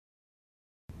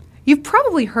You've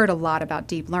probably heard a lot about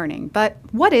deep learning, but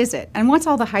what is it and what's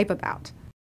all the hype about?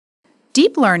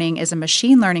 Deep learning is a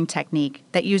machine learning technique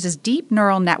that uses deep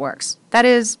neural networks, that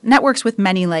is, networks with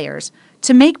many layers,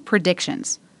 to make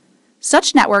predictions.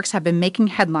 Such networks have been making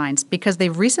headlines because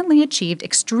they've recently achieved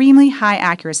extremely high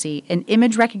accuracy in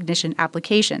image recognition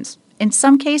applications, in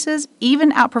some cases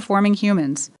even outperforming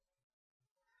humans.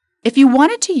 If you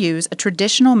wanted to use a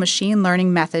traditional machine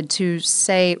learning method to,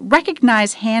 say,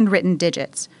 recognize handwritten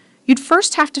digits, you'd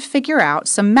first have to figure out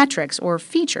some metrics or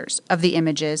features of the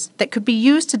images that could be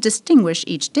used to distinguish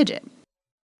each digit.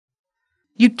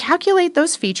 You'd calculate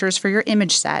those features for your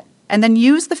image set and then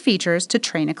use the features to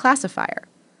train a classifier.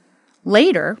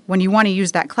 Later, when you want to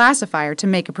use that classifier to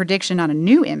make a prediction on a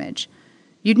new image,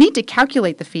 you'd need to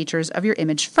calculate the features of your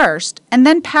image first and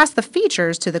then pass the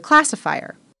features to the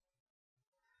classifier.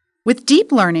 With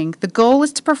deep learning, the goal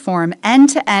is to perform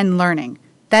end-to-end learning.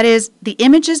 That is, the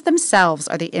images themselves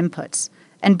are the inputs,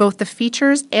 and both the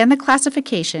features and the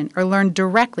classification are learned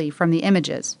directly from the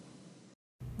images.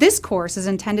 This course is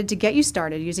intended to get you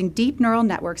started using deep neural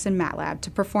networks in MATLAB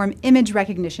to perform image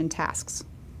recognition tasks.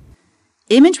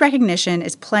 Image recognition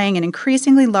is playing an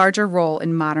increasingly larger role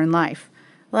in modern life,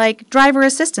 like driver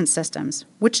assistance systems,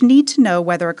 which need to know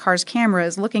whether a car's camera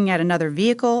is looking at another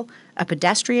vehicle, a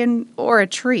pedestrian, or a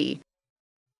tree.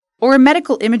 Or a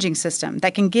medical imaging system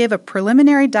that can give a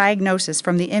preliminary diagnosis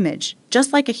from the image,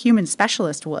 just like a human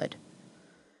specialist would.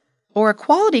 Or a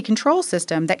quality control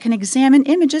system that can examine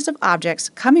images of objects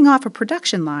coming off a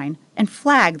production line and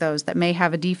flag those that may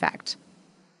have a defect.